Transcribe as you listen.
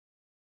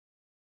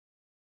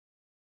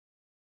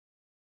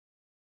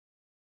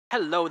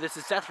Hello, this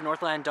is Seth from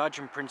Northland Dodge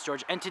in Prince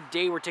George, and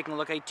today we're taking a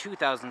look at a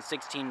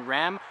 2016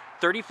 Ram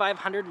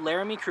 3500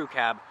 Laramie Crew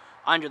Cab.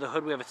 Under the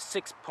hood we have a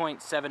 6.7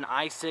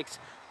 I6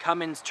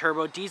 Cummins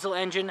Turbo Diesel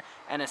engine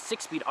and a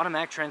 6-speed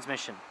automatic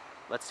transmission.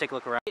 Let's take a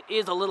look around. It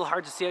is a little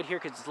hard to see out here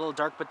because it's a little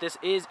dark, but this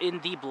is in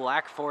the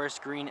black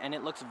forest green and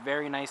it looks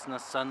very nice in the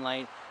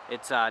sunlight.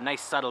 It's a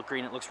nice subtle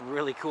green, it looks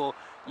really cool.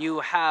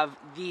 You have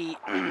the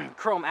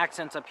chrome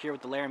accents up here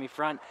with the Laramie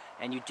front,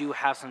 and you do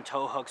have some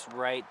tow hooks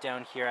right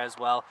down here as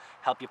well.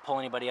 Help you pull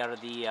anybody out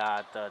of the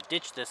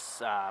ditch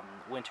this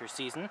winter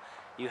season.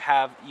 You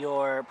have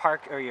your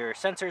your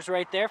sensors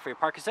right there for your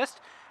park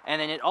assist,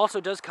 and then it also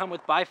does come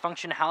with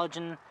bifunction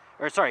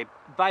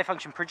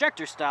bifunction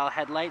projector style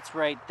headlights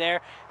right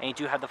there, and you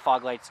do have the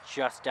fog lights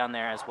just down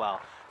there as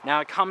well. Now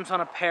it comes on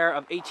a pair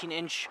of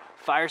 18-inch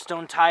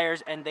Firestone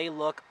tires, and they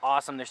look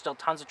awesome. There's still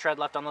tons of tread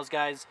left on those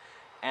guys,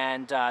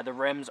 and the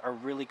rims are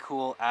really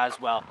cool as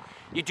well.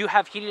 You do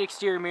have heated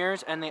exterior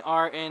mirrors, and they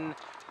are in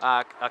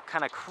a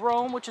kind of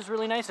chrome, which is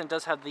really nice, and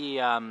does have the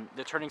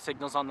turning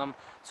signals on them,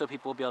 so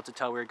people will be able to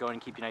tell where you're going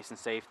and keep you nice and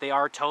safe. They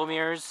are tow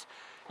mirrors.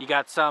 You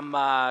got some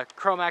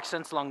chrome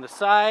accents along the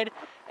side,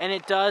 and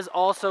it does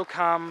also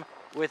come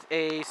with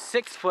a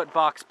 6-foot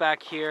box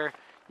back here.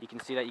 You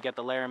can see that you got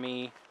the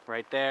Laramie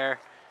right there,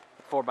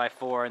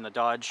 4x4, and the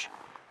Dodge,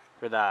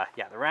 or the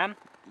Ram.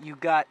 You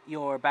got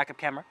your backup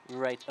camera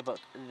right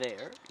about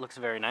there. Looks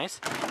very nice.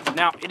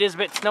 Now, it is a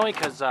bit snowy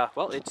because,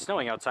 well, it's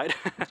snowing outside.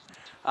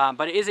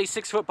 But it is a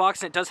 6-foot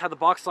box, and it does have the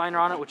box liner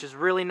on it, which is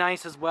really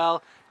nice as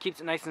well.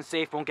 Keeps it nice and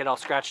safe, won't get all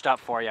scratched up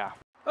for you.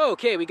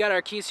 Okay, we got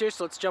our keys here,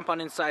 so let's jump on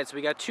inside. So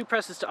we got 2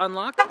 presses to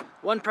unlock,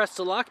 1 press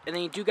to lock, and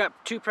then you do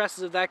got 2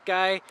 presses of that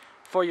guy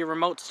for your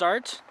remote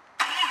start.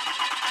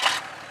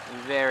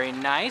 Very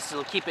nice.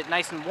 It'll keep it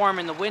nice and warm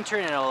in the winter,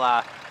 and it'll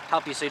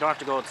help you so you don't have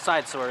to go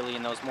outside so early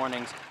in those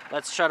mornings.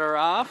 Let's shut her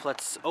off,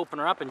 let's open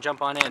her up and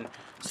jump on in.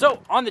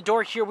 So on the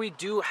door here we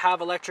do have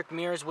electric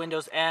mirrors,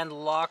 windows, and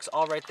locks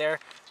all right there.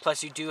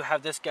 Plus you do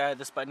have this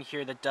button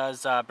here that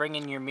does bring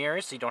in your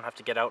mirrors so you don't have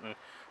to get out and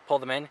pull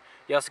them in.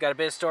 You also got a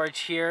bit of storage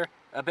here,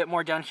 a bit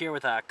more down here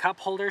with a cup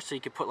holder so you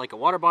could put like a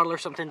water bottle or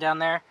something down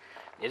there.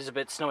 It is a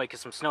bit snowy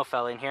because some snow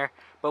fell in here.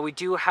 But we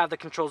do have the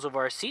controls over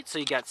our seats, so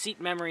you got seat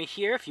memory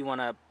here if you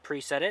want to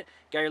preset it.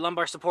 Got your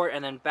lumbar support,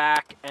 and then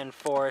back and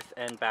forth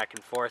and back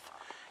and forth.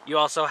 You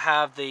also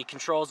have the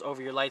controls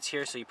over your lights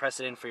here, so you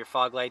press it in for your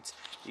fog lights.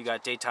 You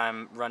got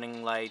daytime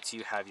running lights,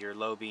 you have your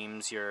low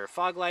beams, your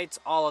fog lights,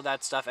 all of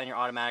that stuff, and your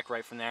automatic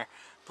right from there.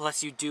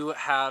 Plus you do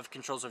have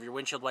controls over your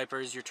windshield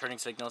wipers, your turning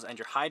signals, and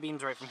your high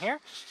beams right from here.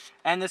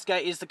 And this guy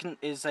is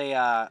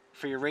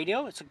for your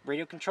radio. It's a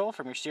radio control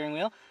from your steering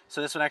wheel.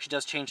 So this one actually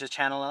does change the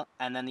channel,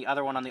 and then the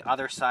other one on the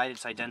other side,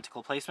 it's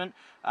identical placement,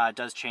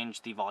 does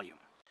change the volume.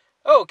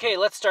 Okay,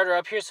 let's start her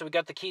up here. So we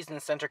got the keys in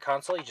the center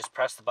console. You just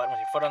press the button with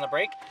your foot on the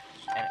brake,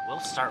 and it will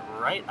start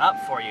right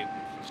up for you.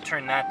 Just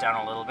turn that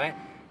down a little bit.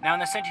 Now in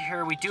the center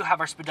here, we do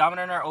have our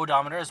speedometer and our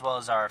odometer, as well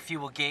as our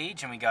fuel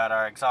gauge, and we got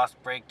our exhaust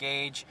brake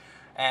gauge,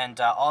 and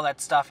all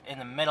that stuff in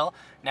the middle.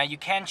 Now you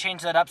can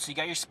change that up, so you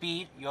got your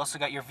speed, you also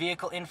got your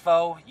vehicle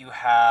info, you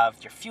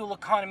have your fuel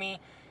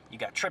economy, you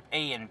got trip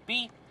A and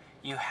B,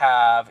 you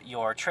have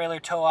your trailer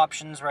tow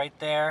options right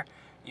there,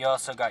 you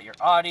also got your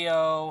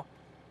audio,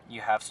 you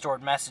have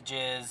stored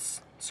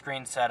messages,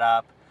 screen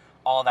setup,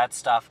 all that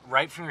stuff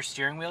right from your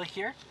steering wheel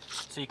here.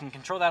 So you can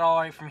control that all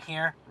right from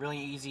here, really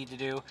easy to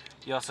do.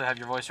 You also have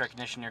your voice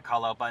recognition, your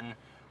call out button,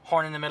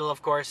 horn in the middle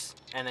of course,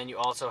 and then you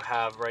also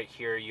have right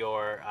here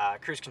your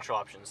cruise control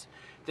options.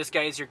 This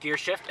guy is your gear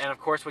shift, and of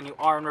course when you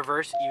are in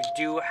reverse you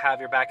do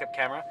have your backup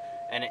camera,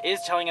 and it is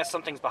telling us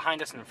something's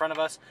behind us and in front of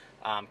us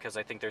because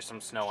I think there's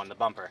some snow on the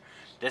bumper.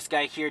 This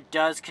guy here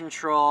does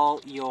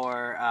control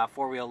your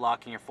 4-wheel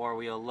lock and your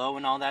 4-wheel low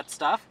and all that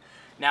stuff.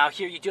 Now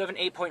here you do have an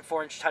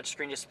 8.4-inch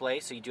touchscreen display,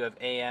 so you do have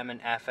AM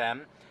and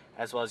FM,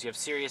 as well as you have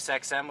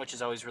SiriusXM, which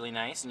is always really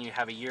nice, and you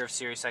have a year of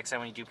SiriusXM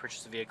when you do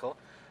purchase a vehicle.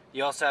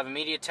 You also have a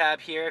media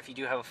tab here if you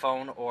do have a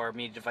phone or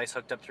media device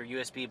hooked up through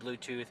USB,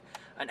 Bluetooth,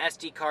 an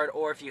SD card,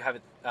 or if you have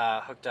it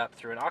hooked up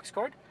through an aux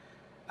cord.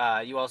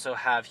 You also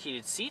have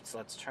heated seats.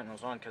 Let's turn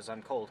those on because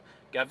I'm cold.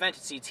 You got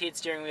vented seats, heated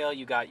steering wheel,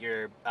 you got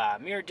your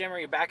mirror dimmer,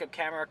 your backup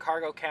camera,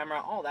 cargo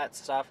camera, all that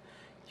stuff.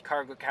 Your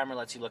cargo camera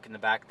lets you look in the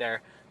back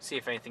there, see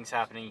if anything's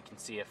happening. You can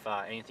see if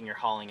anything you're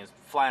hauling is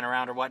flying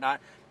around or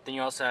whatnot. Then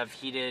you also have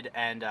heated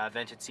and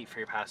vented seat for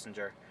your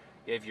passenger.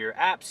 You have your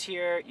apps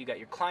here, you got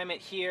your climate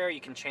here, you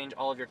can change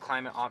all of your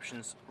climate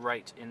options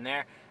right in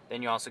there.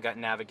 Then you also got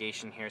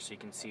navigation here so you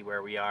can see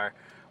where we are.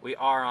 We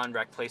are on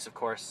Recplace of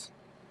course,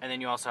 and then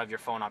you also have your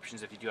phone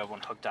options if you do have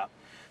one hooked up.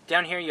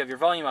 Down here you have your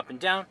volume up and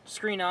down,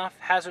 screen off,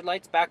 hazard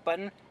lights, back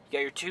button, you got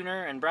your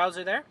tuner and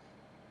browser there.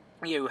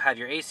 You have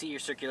your AC,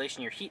 your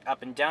circulation, your heat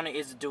up and down. It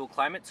is a dual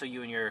climate, so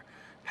you and your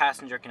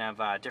passenger can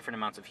have different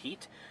amounts of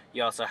heat.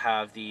 You also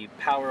have the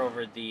power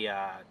over the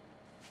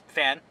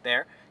fan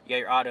there. You got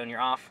your auto and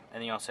your off,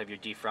 and then you also have your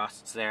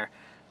defrosts there.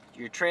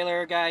 Your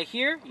trailer guy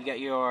here, you got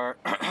your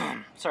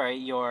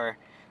your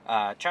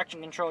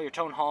traction control, your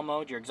tone haul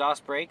mode, your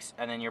exhaust brakes,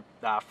 and then your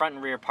front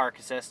and rear park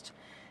assist.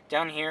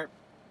 Down here,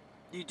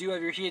 You do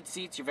have your heated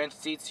seats, your vented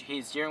seats, your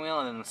heated steering wheel,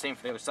 and then the same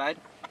for the other side.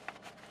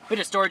 Bit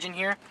of storage in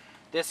here.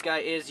 This guy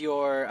is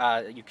your,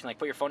 you can like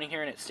put your phone in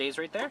here and it stays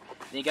right there.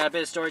 Then you got a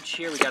bit of storage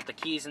here. We got the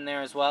keys in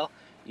there as well.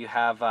 You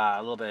have a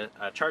little bit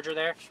of charger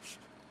there.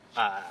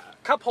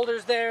 Cup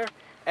holders there.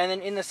 And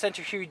then in the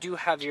center here you do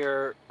have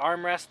your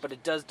armrest, but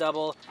it does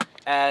double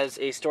as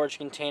a storage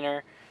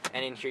container.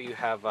 And in here you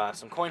have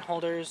some coin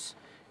holders.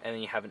 And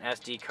then you have an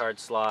SD card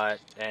slot.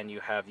 And you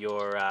have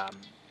your,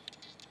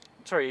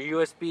 your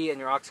USB and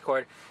your aux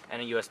cord.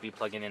 And a USB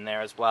plug-in in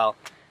there as well.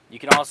 You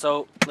can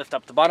also lift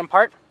up the bottom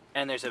part.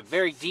 And there's a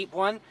very deep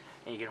one,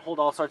 and you can hold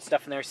all sorts of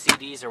stuff in there,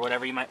 CDs or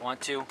whatever you might want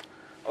to.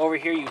 Over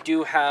here you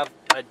do have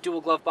a dual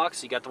glove box,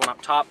 so you got the one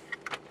up top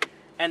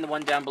and the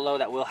one down below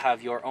that will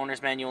have your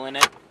owner's manual in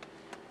it.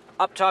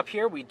 Up top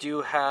here we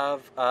do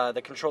have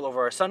the control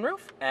over our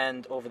sunroof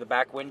and over the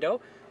back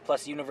window,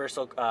 plus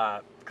universal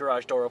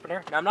garage door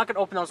opener. Now I'm not going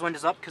to open those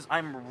windows up because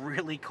I'm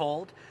really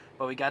cold,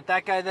 but we got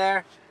that guy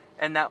there,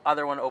 and that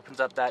other one opens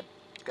up that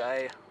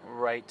guy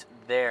right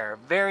there.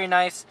 Very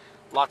nice.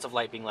 Lots of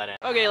light being let in.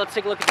 Okay, let's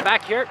take a look at the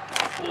back here.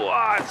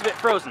 Whoa, it's a bit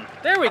frozen.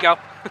 There we go.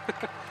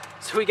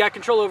 So we got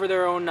control over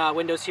their own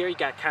windows here. You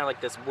got kind of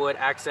like this wood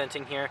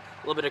accenting here.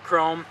 A little bit of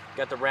chrome. You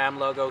got the Ram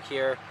logo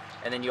here.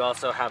 And then you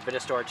also have a bit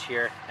of storage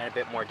here and a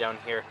bit more down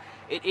here.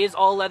 It is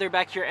all leather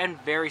back here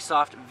and very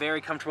soft, very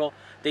comfortable.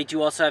 They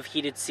do also have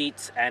heated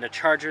seats and a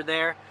charger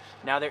there.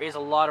 Now there is a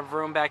lot of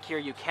room back here.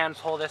 You can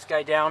pull this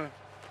guy down.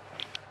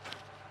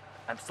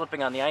 I'm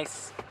slipping on the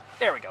ice.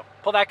 There we go.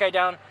 Pull that guy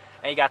down.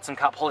 And you got some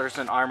cup holders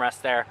and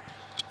armrest there.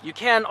 You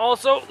can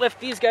also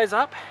lift these guys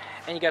up,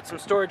 and you got some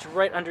storage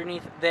right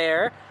underneath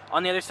there.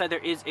 On the other side,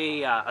 there is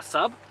a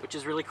sub, which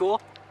is really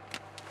cool.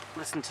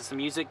 Listen to some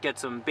music, get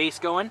some bass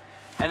going.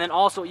 And then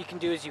also what you can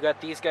do is you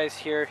got these guys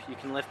here. You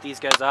can lift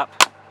these guys up,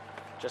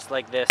 just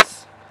like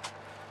this.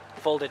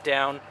 Fold it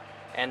down,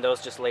 and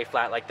those just lay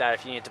flat like that.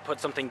 If you need to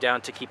put something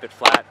down to keep it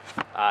flat,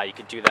 you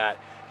could do that.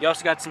 You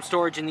also got some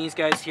storage in these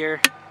guys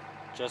here,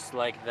 just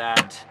like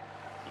that.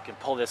 You can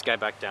pull this guy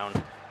back down.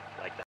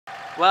 Like that.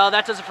 Well,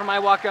 that does it for my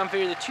walk around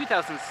video of the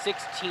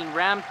 2016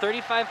 Ram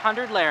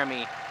 3500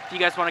 Laramie. If you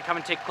guys want to come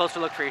and take a closer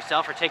look for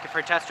yourself or take it for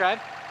a test drive,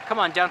 come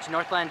on down to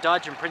Northland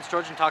Dodge in Prince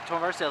George and talk to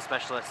one of our sales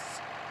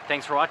specialists.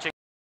 Thanks for watching.